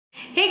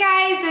Hey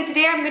guys, so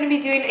today I'm going to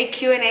be doing a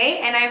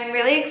Q&A and I'm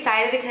really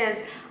excited because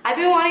I've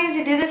been wanting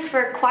to do this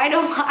for quite a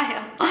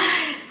while.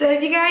 So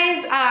if you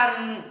guys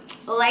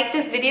like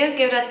this video,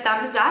 give it a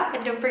thumbs up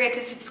and don't forget to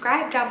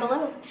subscribe down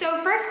below.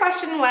 So first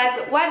question was,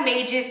 what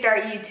made you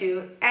start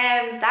YouTube?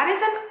 And that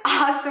is an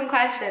awesome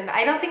question.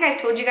 I don't think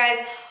I've told you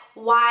guys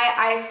why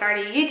I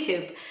started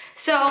YouTube.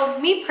 So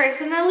me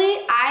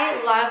personally,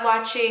 I love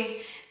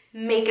watching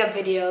makeup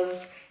videos,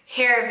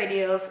 hair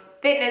videos,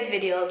 fitness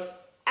videos,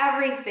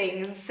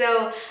 everything.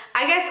 So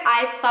I guess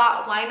I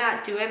thought, why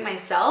not do it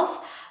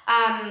myself?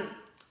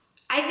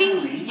 I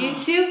think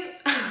YouTube,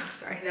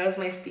 sorry, that was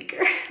my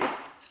speaker.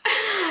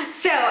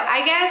 So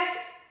I guess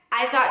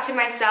I thought to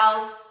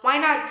myself, why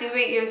not do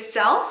it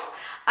yourself?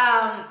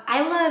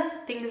 I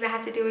love things that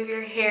have to do with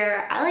your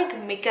hair. I like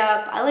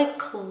makeup, I like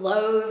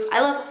clothes,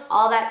 I love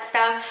all that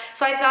stuff.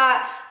 So I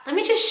thought, let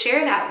me just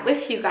share that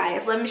with you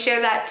guys. Let me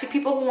share that to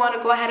people who want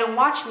to go ahead and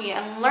watch me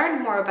and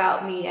learn more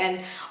about me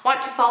and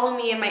want to follow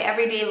me in my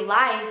everyday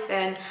life.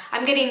 And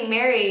I'm getting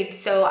married,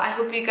 so I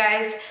hope you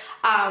guys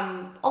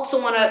also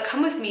want to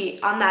come with me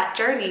on that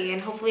journey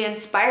and hopefully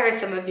inspire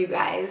some of you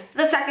guys.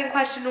 The second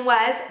question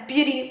was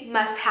beauty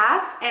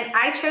must-haves, and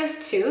I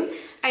chose two.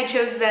 I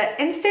chose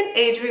the Instant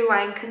Age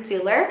Rewind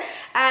Concealer,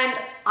 and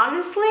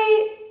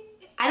honestly,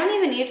 I don't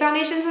even need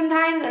foundation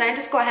sometimes, and I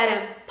just go ahead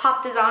and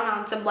pop this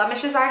on some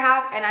blemishes I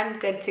have, and I'm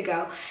good to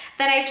go.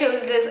 Then I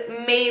chose this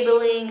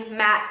Maybelline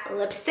Matte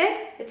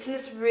Lipstick. It's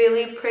this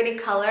really pretty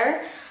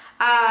color.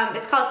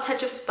 It's called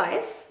Touch of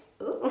Spice.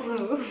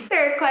 Ooh.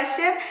 Third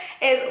question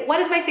is, what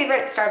is my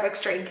favorite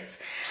Starbucks drinks?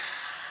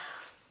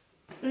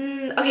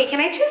 Okay, can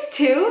I choose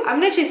two? I'm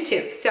gonna choose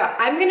two. So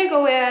I'm gonna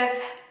go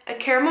with a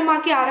caramel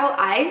macchiato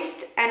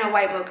iced and a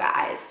white mocha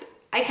iced.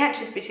 I can't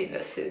choose between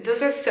those two.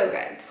 Those are so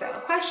good. So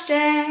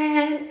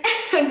question,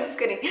 I'm just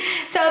kidding.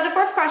 So the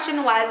fourth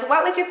question was,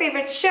 what was your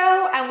favorite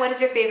show and what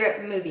is your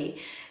favorite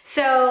movie?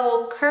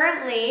 So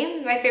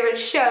currently, my favorite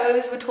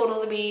shows would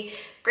totally be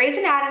Grey's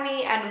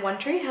Anatomy and One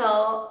Tree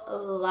Hill.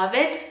 Love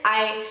it.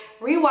 I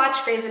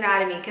rewatched Grey's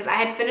Anatomy because I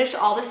had finished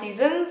all the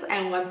seasons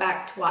and went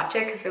back to watch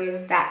it because it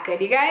was that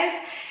good, you guys.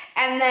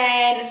 And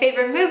then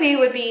favorite movie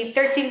would be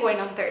 13 Going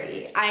on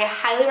 30. I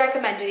highly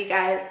recommend it, you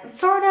guys.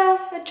 It's sort of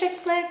a chick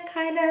flick,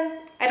 kind of.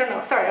 I don't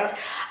know, sort of.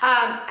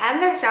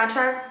 And their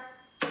soundtrack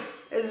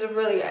is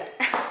really good.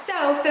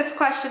 So fifth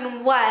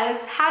question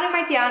was, how did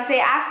my fiance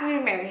ask me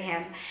to marry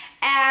him?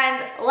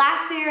 And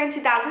last year in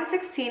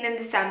 2016 in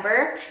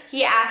December,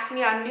 he asked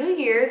me on New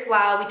Year's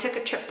while we took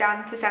a trip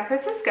down to San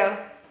Francisco.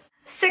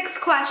 Sixth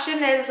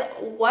question is,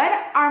 what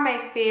are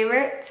my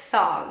favorite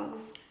songs?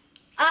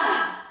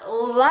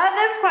 Love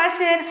this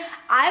question.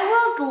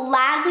 I will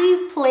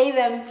gladly play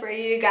them for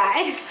you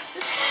guys.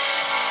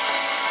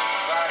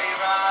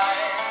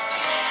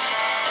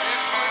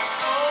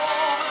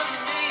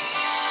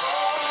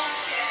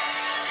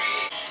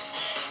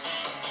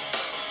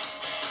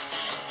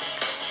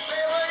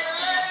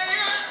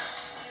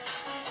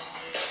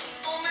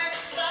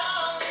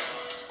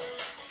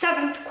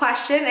 Seventh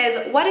question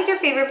is, what is your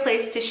favorite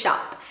place to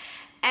shop?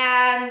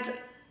 And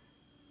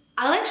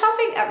I like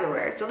shopping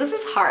everywhere, so this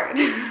is hard.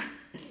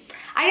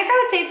 I guess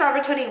I would say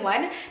Forever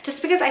 21,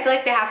 just because I feel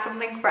like they have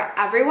something for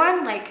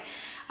everyone. Like,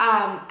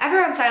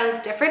 everyone's style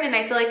is different, and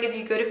I feel like if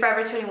you go to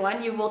Forever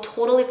 21, you will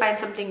totally find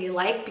something you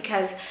like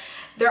because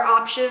their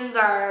options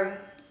are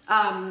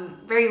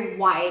very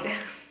wide.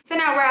 So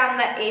now we're on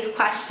the eighth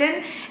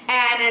question,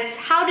 and it's,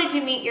 how did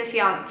you meet your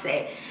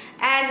fiance?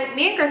 And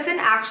me and Kristen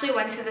actually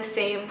went to the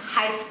same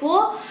high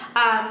school.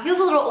 He was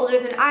a little older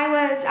than I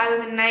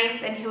was in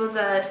ninth and he was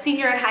a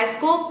senior in high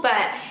school,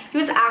 but he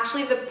was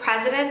actually the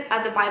president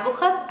of the Bible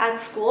club at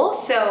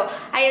school. So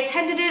I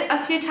attended it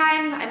a few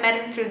times. I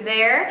met him through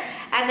there.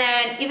 And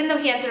then even though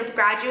he ended up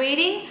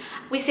graduating,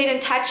 we stayed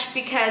in touch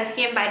because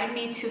he invited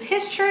me to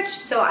his church.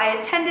 So I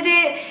attended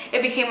it.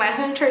 It became my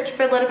home church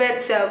for a little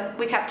bit. So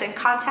we kept in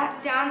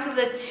contact. Down to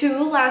the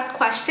two last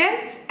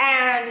questions.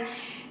 And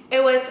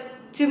it was,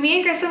 do me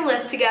and Kristen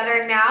live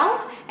together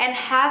now, and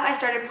have I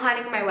started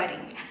planning my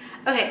wedding?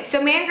 Okay,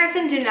 so me and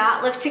Kristen do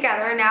not live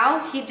together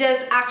now. He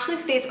just actually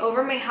stays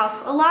over my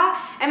house a lot,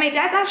 and my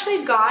dad's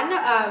actually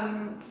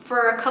gone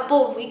for a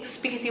couple of weeks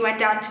because he went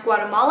down to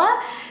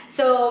Guatemala.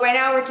 So right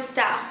now we're just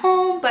at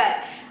home,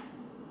 but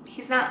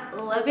he's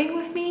not living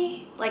with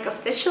me, like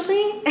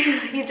officially.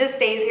 He just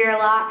stays here a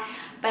lot,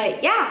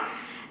 but yeah.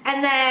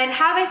 And then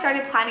have I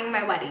started planning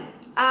my wedding?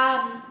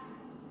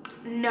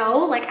 No,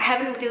 like I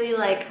haven't really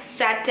like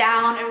sat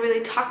down and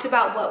really talked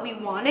about what we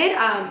wanted.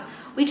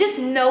 We just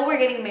know we're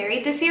getting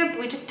married this year, but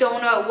we just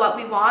don't know what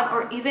we want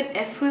or even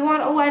if we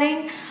want a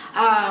wedding.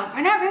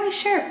 We're not really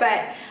sure,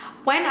 but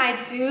when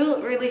I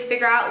do really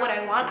figure out what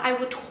I want, I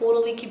will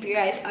totally keep you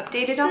guys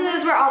updated on that.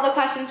 Those were all the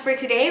questions for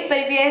today, but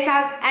if you guys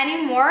have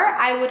any more,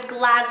 I would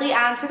gladly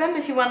answer them.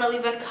 If you want to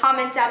leave a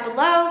comment down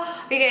below,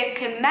 or you guys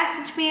can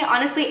message me.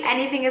 Honestly,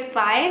 anything is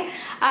fine.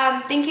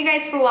 Thank you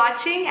guys for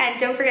watching, and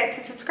don't forget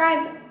to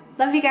subscribe.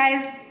 Love you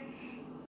guys.